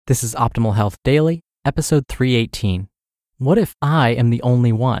This is Optimal Health Daily, episode 318. What if I am the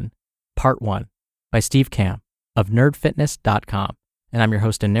only one? Part 1 by Steve Kamb of nerdfitness.com. And I'm your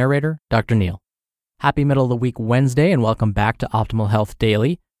host and narrator, Dr. Neil. Happy middle of the week Wednesday, and welcome back to Optimal Health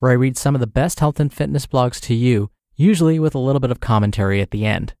Daily, where I read some of the best health and fitness blogs to you, usually with a little bit of commentary at the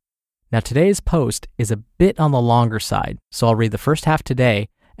end. Now, today's post is a bit on the longer side, so I'll read the first half today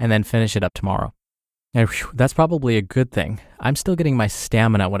and then finish it up tomorrow. And that's probably a good thing. I'm still getting my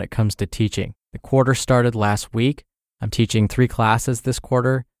stamina when it comes to teaching. The quarter started last week. I'm teaching 3 classes this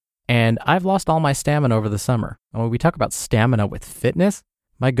quarter, and I've lost all my stamina over the summer. And when we talk about stamina with fitness,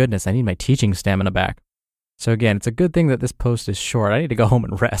 my goodness, I need my teaching stamina back. So again, it's a good thing that this post is short. I need to go home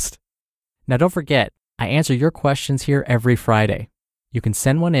and rest. Now, don't forget, I answer your questions here every Friday. You can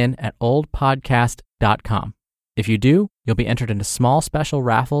send one in at oldpodcast.com. If you do, you'll be entered into small special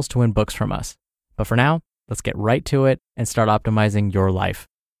raffles to win books from us. But for now, let's get right to it and start optimizing your life.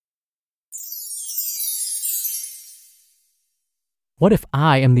 What if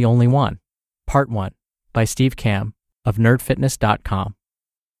I am the only one? Part 1 by Steve Kamb of nerdfitness.com.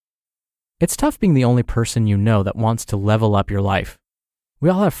 It's tough being the only person you know that wants to level up your life. We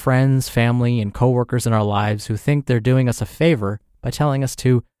all have friends, family, and coworkers in our lives who think they're doing us a favor by telling us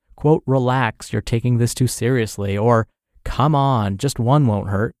to, quote, relax, you're taking this too seriously, or come on, just one won't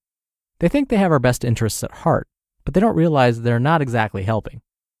hurt. They think they have our best interests at heart, but they don't realize they're not exactly helping.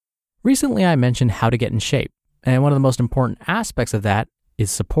 Recently, I mentioned how to get in shape, and one of the most important aspects of that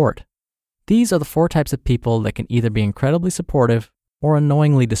is support. These are the 4 types of people that can either be incredibly supportive or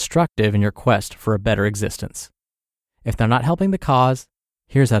annoyingly destructive in your quest for a better existence. If they're not helping the cause,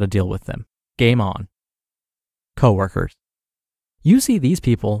 here's how to deal with them. Game on. Coworkers. You see these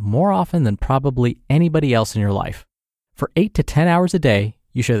people more often than probably anybody else in your life. For 8 to 10 hours a day,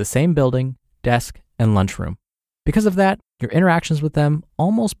 you share the same building, desk, and lunchroom. Because of that, your interactions with them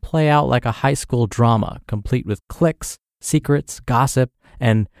almost play out like a high school drama, complete with cliques, secrets, gossip,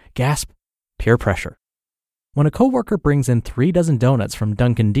 and, gasp, peer pressure. When a coworker brings in 3 dozen donuts from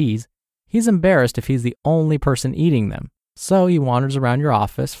Dunkin' D's, he's embarrassed if he's the only person eating them, so he wanders around your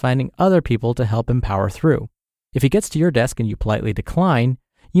office finding other people to help him power through. If he gets to your desk and you politely decline,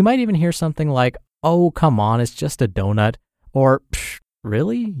 you might even hear something like, "Oh, come on, it's just a donut," or, "Psh,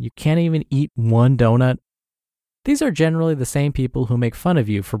 really? You can't even eat one donut?" These are generally the same people who make fun of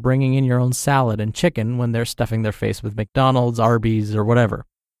you for bringing in your own salad and chicken when they're stuffing their face with McDonald's, Arby's, or whatever.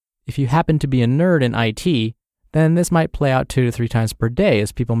 If you happen to be a nerd in IT, then this might play out 2 to 3 times per day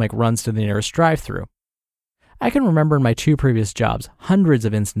as people make runs to the nearest drive-thru. I can remember in my 2 previous jobs hundreds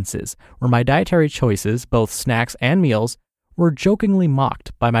of instances where my dietary choices, both snacks and meals, were jokingly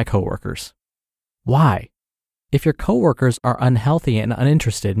mocked by my coworkers. Why? If your coworkers are unhealthy and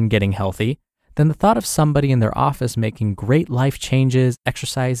uninterested in getting healthy, then the thought of somebody in their office making great life changes,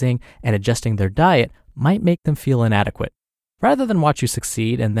 exercising, and adjusting their diet might make them feel inadequate. Rather than watch you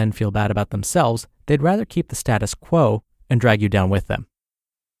succeed and then feel bad about themselves, they'd rather keep the status quo and drag you down with them.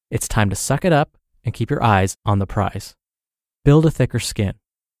 It's time to suck it up and keep your eyes on the prize. Build a thicker skin.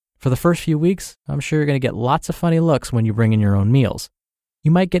 For the first few weeks, I'm sure you're going to get lots of funny looks when you bring in your own meals. You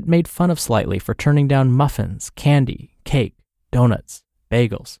might get made fun of slightly for turning down muffins, candy, cake, donuts,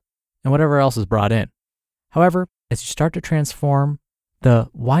 bagels, and whatever else is brought in. However, as you start to transform, the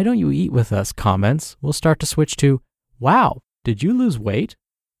 "why don't you eat with us" comments will start to switch to, "Wow, did you lose weight?"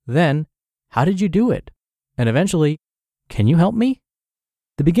 Then, "How did you do it?" And eventually, "Can you help me?"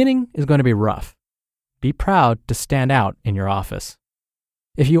 The beginning is going to be rough. Be proud to stand out in your office.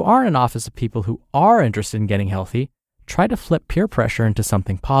 If you are in an office of people who are interested in getting healthy, try to flip peer pressure into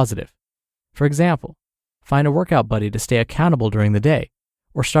something positive. For example, find a workout buddy to stay accountable during the day,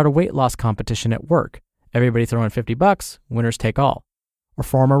 or start a weight loss competition at work. Everybody throw in $50, winners take all. Or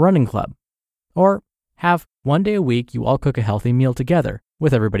form a running club. Or have 1 day a week you all cook a healthy meal together,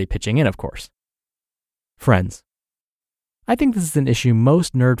 with everybody pitching in, of course. Friends. I think this is an issue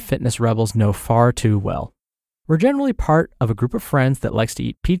most nerd fitness rebels know far too well. We're generally part of a group of friends that likes to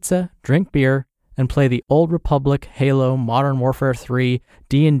eat pizza, drink beer, and play the Old Republic, Halo, Modern Warfare 3,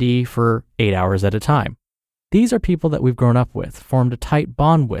 D&D for 8 hours at a time. These are people that we've grown up with, formed a tight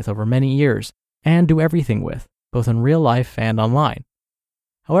bond with over many years, and do everything with, both in real life and online.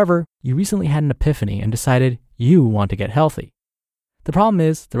 However, you recently had an epiphany and decided you want to get healthy. The problem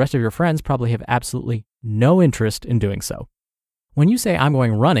is, the rest of your friends probably have absolutely no interest in doing so. When you say, "I'm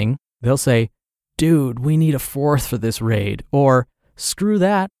going running," they'll say, "Dude, we need a 4th for this raid," or "Screw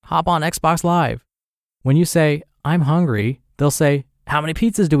that, hop on Xbox Live." When you say, "I'm hungry," they'll say, "How many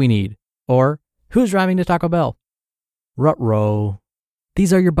pizzas do we need?" Or, "Who's driving to Taco Bell?" Ruh-roh.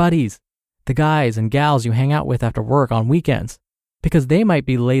 These are your buddies, the guys and gals you hang out with after work on weekends. Because they might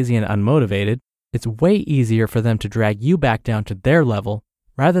be lazy and unmotivated, it's way easier for them to drag you back down to their level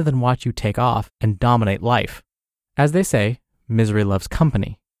rather than watch you take off and dominate life. As they say, misery loves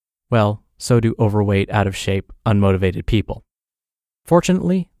company. Well, so do overweight, out of shape, unmotivated people.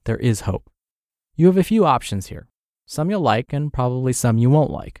 Fortunately, there is hope. You have a few options here. Some you'll like and probably some you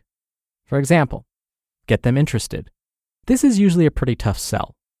won't like. For example, get them interested. This is usually a pretty tough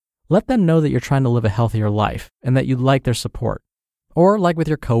sell. Let them know that you're trying to live a healthier life and that you'd like their support. Or like with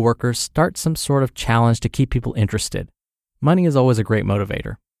your coworkers, start some sort of challenge to keep people interested. Money is always a great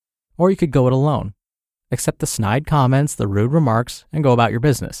motivator. Or you could go it alone. Accept the snide comments, the rude remarks, and go about your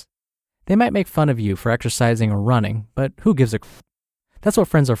business. They might make fun of you for exercising or running, but who gives a crap? That's what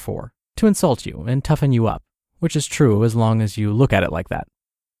friends are for, to insult you and toughen you up, which is true as long as you look at it like that.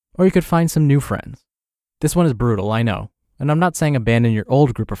 Or you could find some new friends. This one is brutal, I know, and I'm not saying abandon your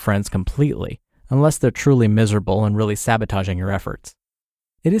old group of friends completely, unless they're truly miserable and really sabotaging your efforts.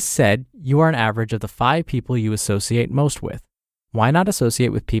 It is said you are an average of the 5 people you associate most with. Why not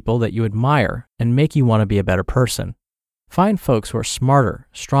associate with people that you admire and make you want to be a better person? Find folks who are smarter,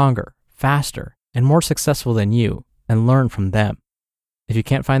 stronger, faster, and more successful than you and learn from them. If you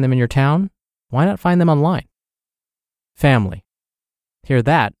can't find them in your town, why not find them online? Family. Hear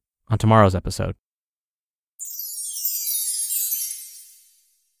that on tomorrow's episode.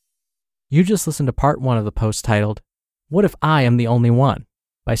 You just listened to part 1 of the post titled, "What If I Am the Only One?"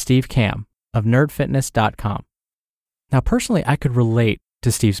 by Steve Kamb of nerdfitness.com. Now, personally, I could relate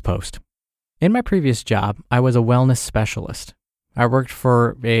to Steve's post. In my previous job, I was a wellness specialist. I worked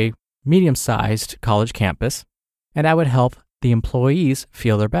for a medium-sized college campus, and I would help the employees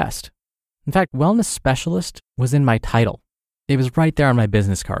feel their best. In fact, wellness specialist was in my title. It was right there on my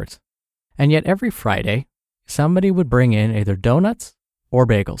business cards. And yet every Friday, somebody would bring in either donuts or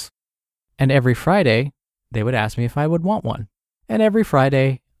bagels. And every Friday, they would ask me if I would want one. And every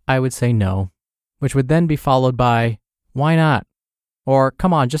Friday, I would say no, which would then be followed by, "Why not?" Or,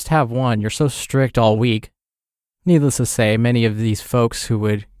 "Come on, just have one. You're so strict all week." Needless to say, many of these folks who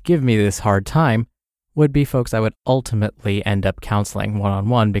would give me this hard time would be folks I would ultimately end up counseling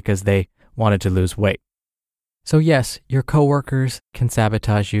one-on-one because they wanted to lose weight. So yes, your coworkers can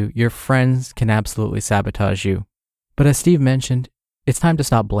sabotage you. Your friends can absolutely sabotage you. But as Steve mentioned, it's time to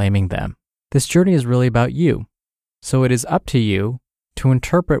stop blaming them. This journey is really about you. So it is up to you to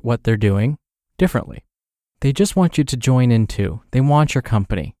interpret what they're doing differently. They just want you to join in too. They want your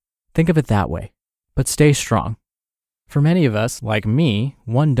company. Think of it that way. But stay strong. For many of us, like me,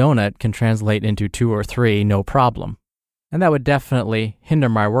 1 donut can translate into 2 or 3, no problem. And that would definitely hinder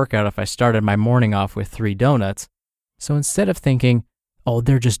my workout if I started my morning off with 3 donuts. So instead of thinking, "Oh,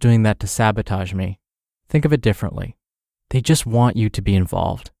 they're just doing that to sabotage me," think of it differently. They just want you to be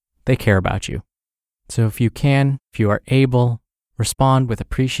involved. They care about you. So if you are able, respond with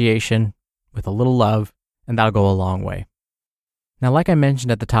appreciation, with a little love, and that'll go a long way. Now, like I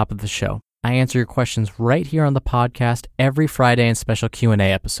mentioned at the top of the show, I answer your questions right here on the podcast every Friday in special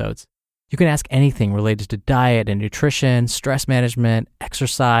Q&A episodes. You can ask anything related to diet and nutrition, stress management,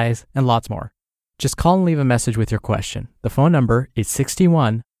 exercise, and lots more. Just call and leave a message with your question. The phone number is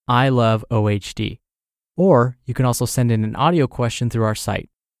 61 I love OHD. Or you can also send in an audio question through our site,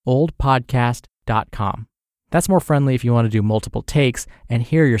 oldpodcast.com. That's more friendly if you want to do multiple takes and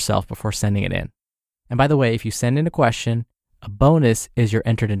hear yourself before sending it in. And by the way, if you send in a question, a bonus is you're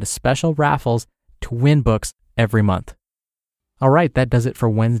entered into special raffles to win books every month. All right, that does it for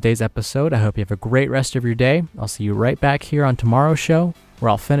Wednesday's episode. I hope you have a great rest of your day. I'll see you right back here on tomorrow's show, where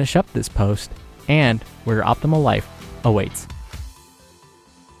I'll finish up this post and where your optimal life awaits.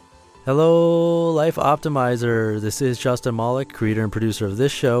 Hello, Life Optimizer. This is Justin Malik, creator and producer of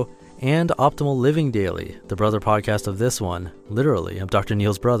this show and Optimal Living Daily, the brother podcast of this one. Literally, I'm Dr.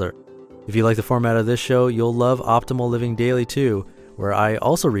 Neil's brother. If you like the format of this show, you'll love Optimal Living Daily too, where I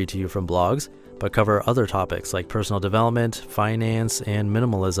also read to you from blogs, but cover other topics like personal development, finance, and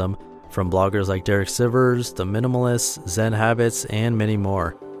minimalism from bloggers like Derek Sivers, The Minimalists, Zen Habits, and many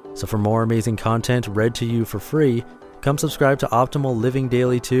more. So for more amazing content read to you for free, come subscribe to Optimal Living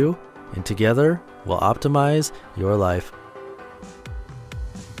Daily too, and together we'll optimize your life.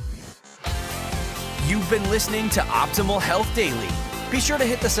 You've been listening to Optimal Health Daily. Be sure to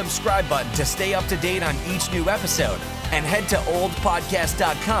hit the subscribe button to stay up to date on each new episode, and head to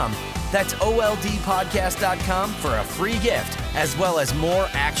oldpodcast.com. That's oldpodcast.com for a free gift, as well as more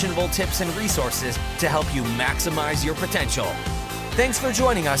actionable tips and resources to help you maximize your potential. Thanks for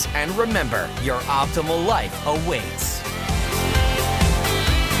joining us, and remember, your optimal life awaits.